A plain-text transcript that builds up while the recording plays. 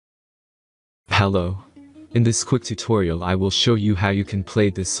Hello. In this quick tutorial I will show you how you can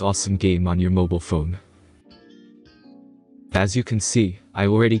play this awesome game on your mobile phone. As you can see, I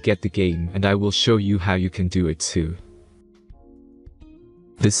already get the game and I will show you how you can do it too.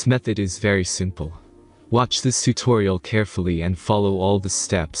 This method is very simple. Watch this tutorial carefully and follow all the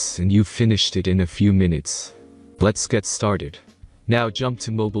steps and you've finished it in a few minutes. Let's get started. Now jump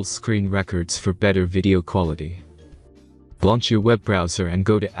to mobile screen records for better video quality. Launch your web browser and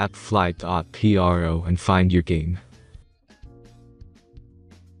go to appflight.pro and find your game.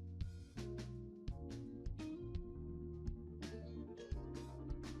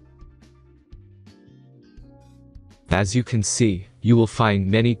 As you can see, you will find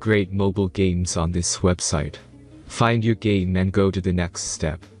many great mobile games on this website. Find your game and go to the next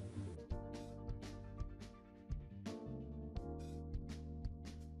step.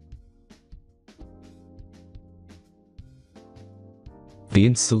 The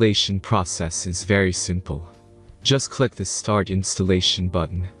installation process is very simple. Just click the Start Installation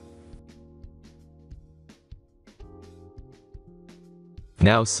button.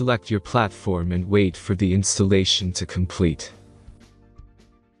 Now select your platform and wait for the installation to complete.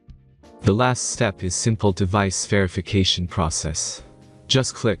 The last step is simple device verification process.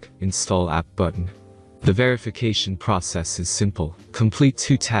 Just click Install App button. The verification process is simple. Complete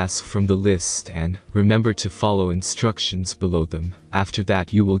 2 tasks from the list and remember to follow instructions below them. After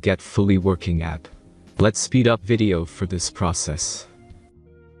that you will get fully working app. Let's speed up video for this process.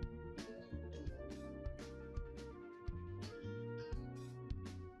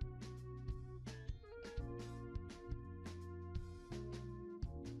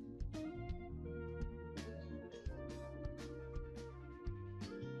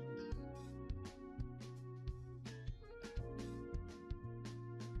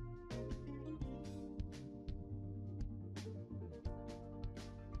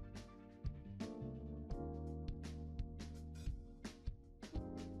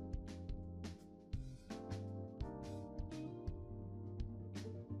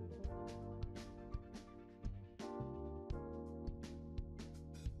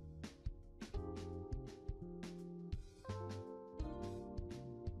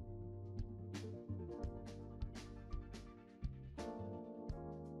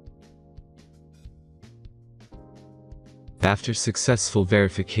 After successful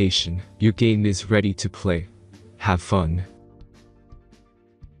verification, your game is ready to play. Have fun.